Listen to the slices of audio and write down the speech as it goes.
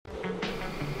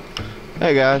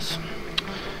Hey guys,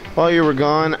 while you were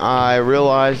gone, I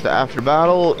realized that after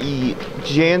battle,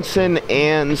 Jansen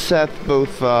and Seth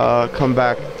both come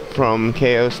back from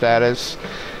KO status.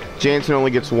 Jansen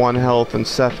only gets 1 health and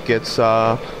Seth gets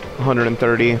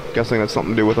 130. Guessing that's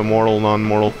something to do with a mortal,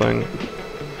 non-mortal thing.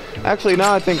 Actually,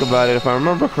 now I think about it, if I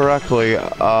remember correctly,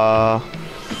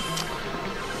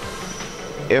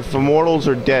 if immortals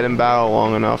are dead in battle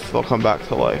long enough, they'll come back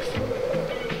to life.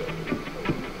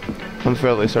 I'm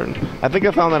fairly certain. I think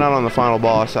I found that out on the final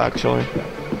boss, actually.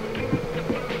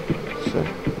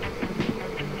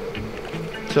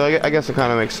 So I guess it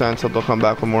kind of makes sense that they'll come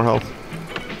back with more health.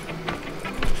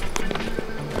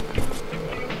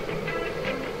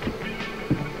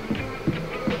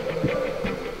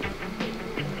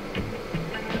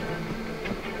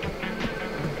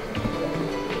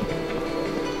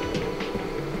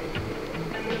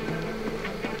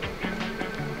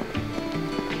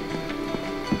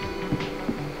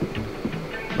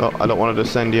 Well, I don't want to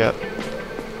descend yet.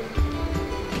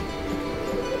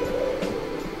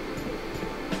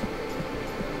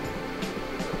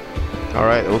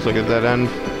 Alright, it looks like a dead end.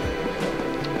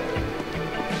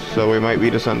 So we might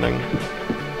be descending.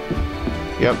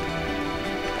 Yep.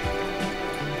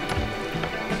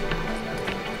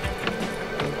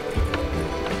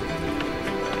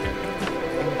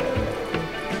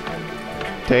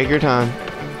 Take your time.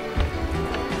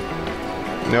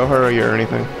 No hurry or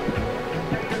anything.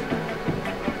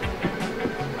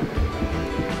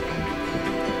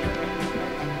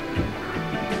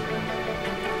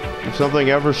 If something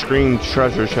ever screamed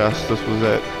treasure chest, this was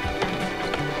it.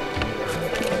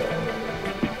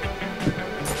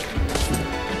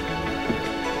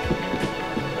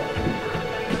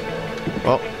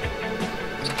 Well.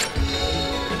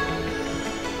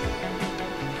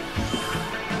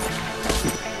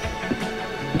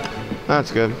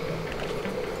 That's good.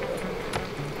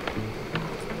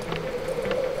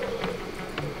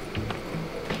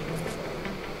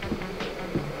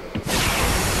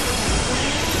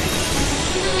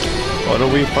 What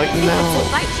are we fighting now? It's the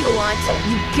fight you want.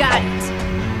 You got it.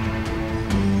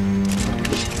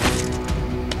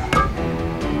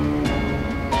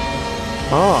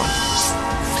 Oh.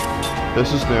 This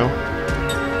is new.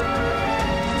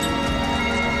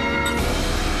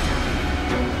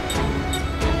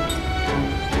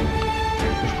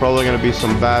 There's probably going to be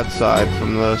some bad side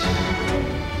from this.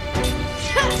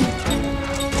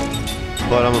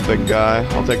 But I'm a big guy.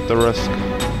 I'll take the risk.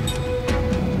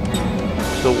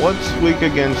 So what's weak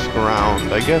against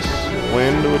ground? I guess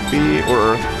wind would be,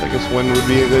 or earth. I guess wind would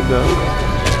be a good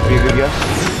guess.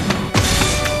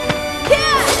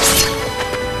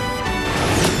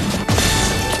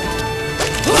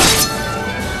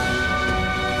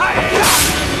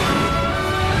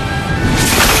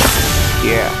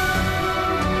 Yeah.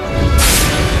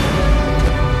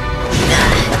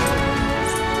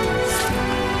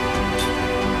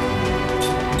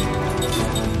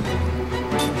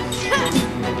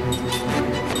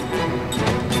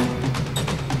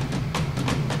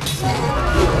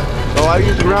 I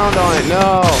used ground on it.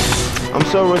 No, I'm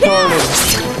so retarded.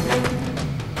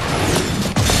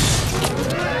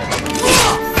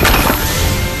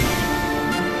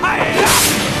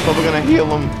 Probably gonna heal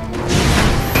him.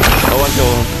 Oh, I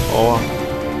kill him. Oh.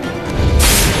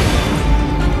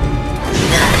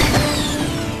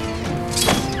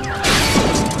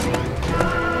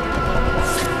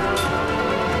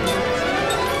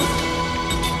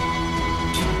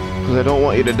 Because I don't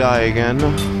want you to die again.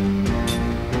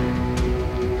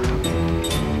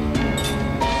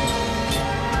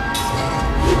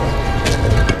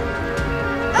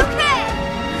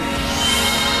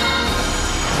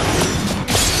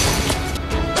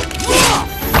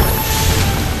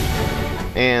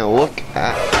 And look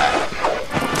at that.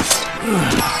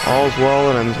 All's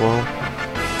well that ends well.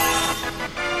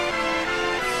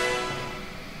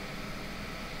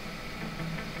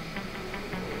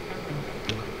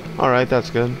 Alright, that's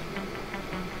good.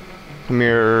 Come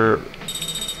here,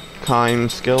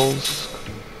 kind skills.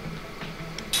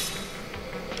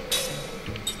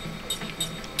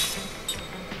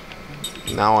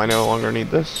 Now I no longer need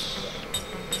this.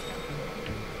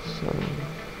 So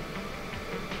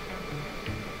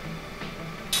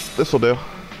this will do.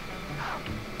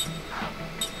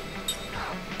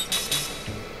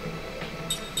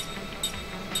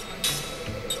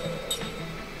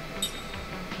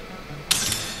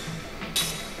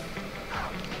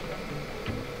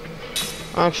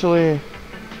 Actually,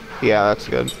 yeah, that's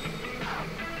good.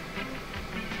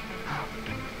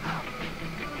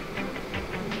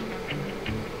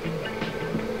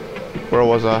 Where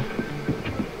was I?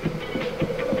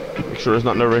 Make sure there's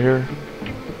nothing over here.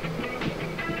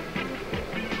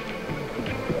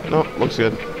 Nope, looks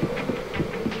good.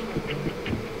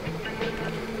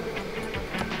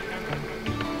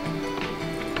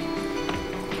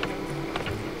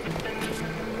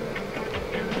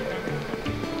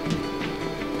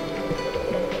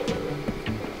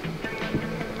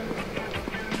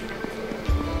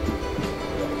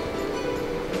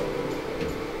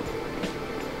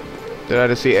 Did I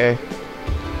just see A?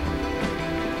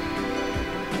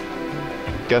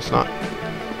 Guess not.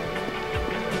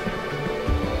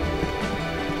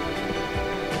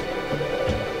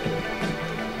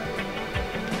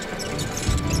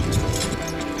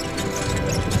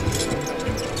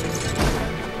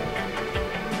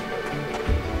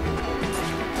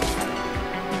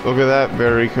 Look at that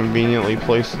very conveniently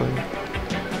placed thing.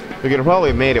 We could have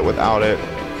probably made it without it.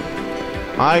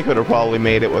 I could have probably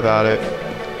made it without it.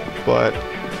 But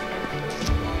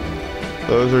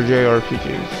those are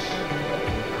JRPGs.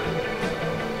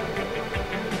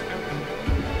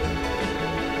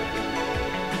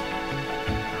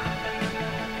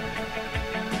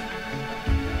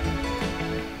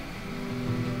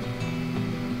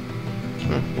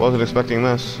 Wasn't expecting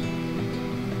this.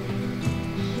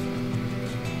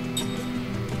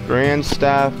 Grand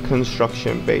Staff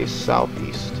Construction Base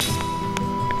Southeast.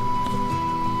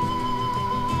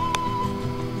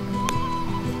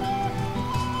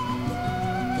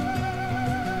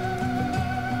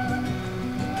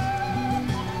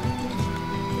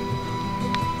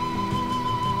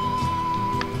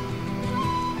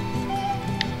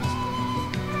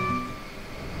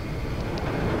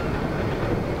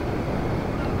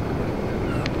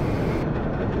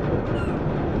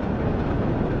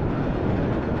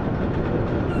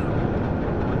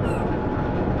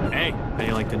 How do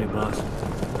you like the new boss?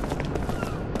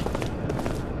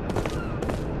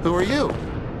 Who are you?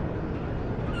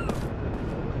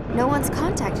 No one's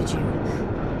contacted you.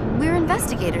 We're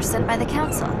investigators sent by the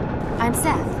council. I'm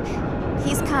Seth.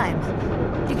 He's Kime.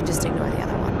 You can just ignore the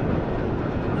other one.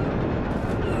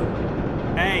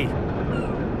 Hey!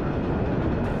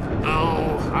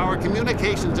 Oh, our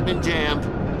communications have been jammed.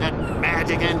 That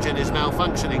magic engine is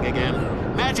malfunctioning again.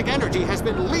 Magic energy has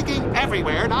been leaking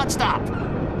everywhere non-stop.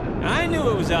 I knew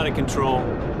it was out of control.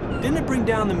 Didn't it bring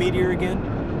down the meteor again?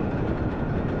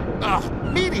 Ugh,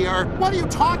 meteor? What are you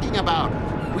talking about?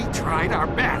 We tried our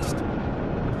best.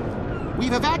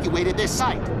 We've evacuated this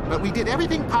site, but we did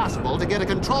everything possible to get a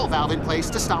control valve in place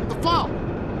to stop the flow.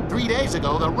 3 days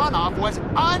ago, the runoff was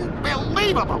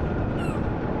unbelievable.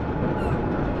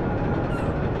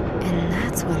 And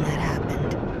that's when that happened.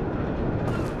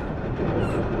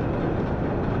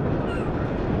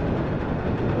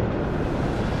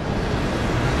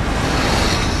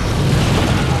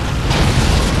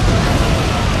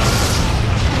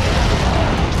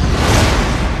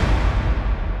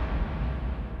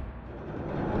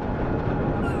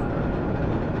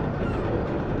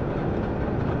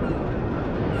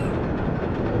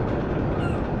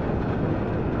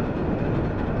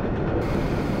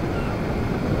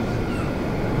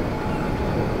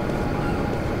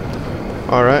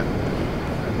 Alright,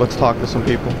 let's talk to some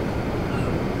people.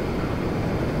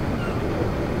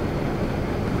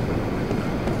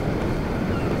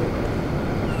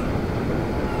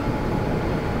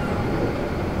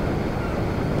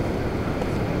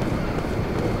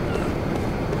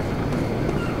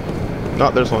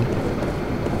 Oh, there's one.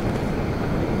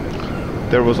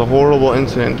 There was a horrible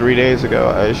incident 3 days ago.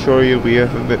 I assure you we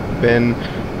have been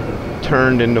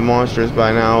turned into monsters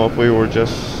by now if we were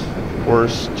just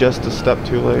a step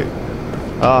too late.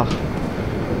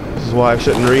 This is why I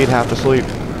shouldn't read half asleep.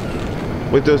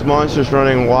 With those monsters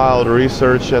running wild,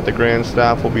 research at the Grand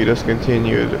Staff will be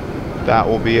discontinued. That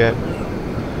will be it.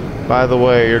 By the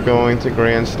way, you're going to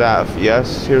Grand Staff.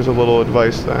 Yes, here's a little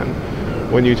advice then.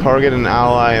 When you target an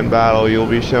ally in battle, you'll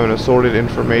be shown assorted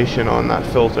information on that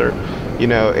filter. You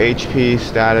know, HP,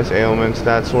 status, ailments,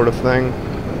 that sort of thing.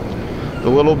 The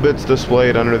little bits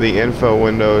displayed under the info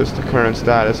window is the current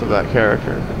status of that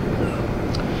character.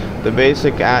 The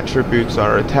basic attributes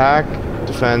are attack,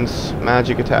 defense,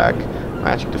 magic attack,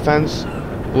 magic defense.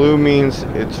 Blue means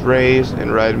it's raised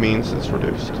and red means it's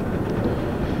reduced.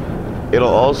 It'll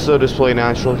also display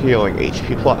natural healing,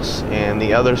 HP plus, and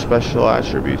the other special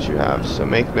attributes you have, so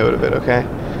make note of it, okay?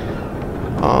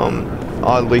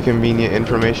 Oddly convenient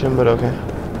information, but okay.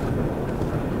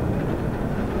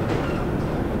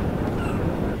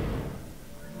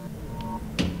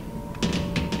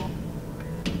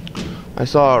 I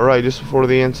saw it right just before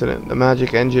the incident. The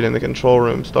magic engine in the control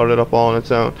room started up all on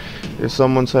its own. Did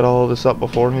someone set all of this up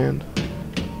beforehand?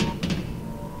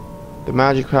 The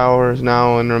magic power is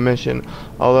now in remission.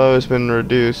 Although it's been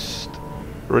reduced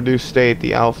state,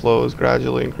 the outflow is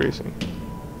gradually increasing.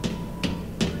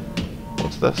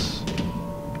 this?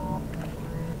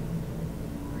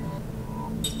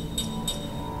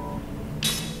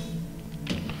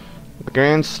 The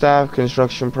Grand Staff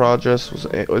Construction Project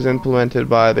was implemented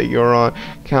by the Euron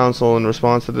Council in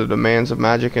response to the demands of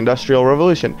magic industrial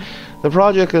revolution. The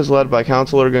project is led by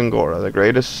Councilor Gangora, the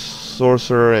greatest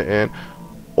sorcerer in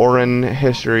Orin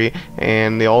history,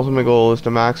 and the ultimate goal is to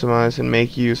maximize and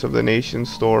make use of the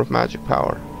nation's store of magic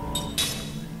power.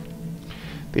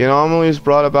 The anomalies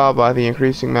brought about by the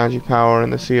increasing magic power in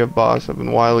the Sea of Boss have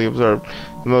been widely observed.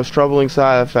 The most troubling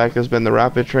side effect has been the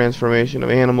rapid transformation of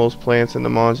animals, plants, and the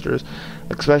monsters,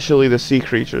 especially the sea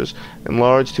creatures,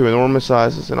 enlarged to enormous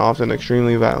sizes and often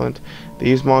extremely violent.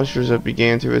 These monsters have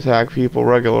begun to attack people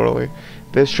regularly.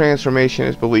 This transformation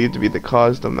is believed to be the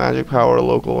cause of the magic power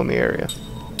local in the area.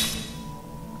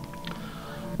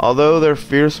 Although their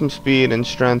fearsome speed and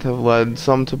strength have led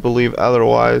some to believe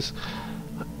otherwise,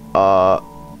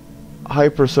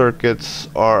 hypercircuits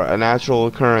are a natural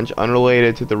occurrence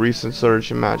unrelated to the recent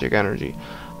surge in magic energy.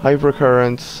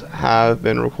 Hypercurrents have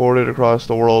been recorded across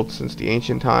the world since the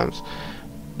ancient times,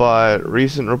 but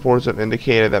recent reports have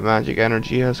indicated that magic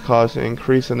energy has caused an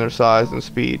increase in their size and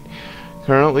speed.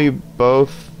 Currently,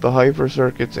 both the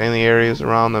hypercircuits and the areas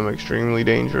around them are extremely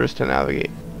dangerous to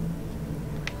navigate.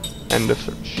 End of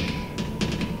search.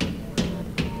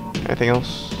 Anything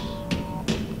else?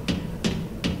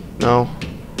 No?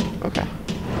 Okay.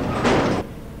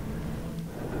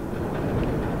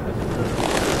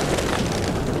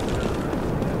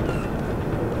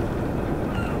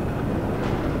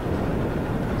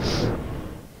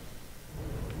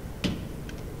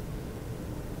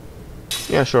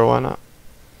 Yeah, sure, why not?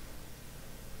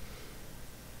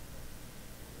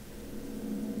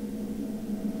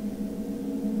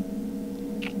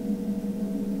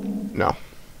 No.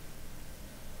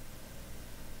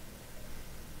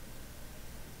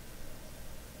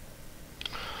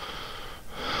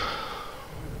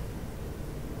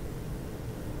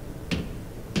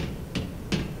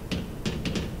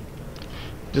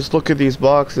 Just look at these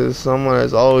boxes. Someone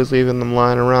is always leaving them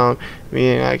lying around,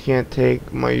 meaning I can't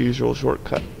take my usual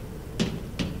shortcut.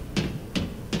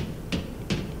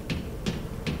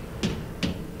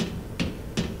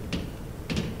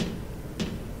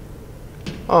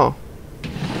 Oh.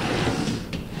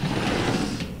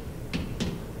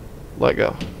 Let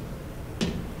go.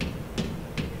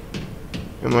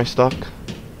 Am I stuck?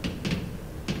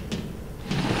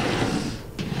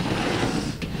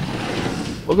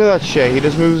 Look at that shit, he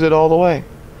just moves it all the way.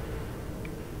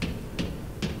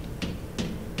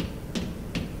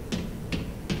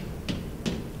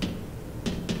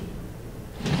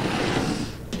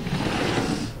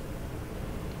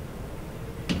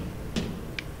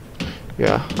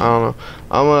 Yeah, I don't know.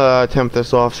 I'm gonna attempt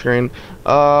this off screen.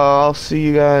 I'll see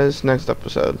you guys next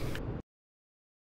episode.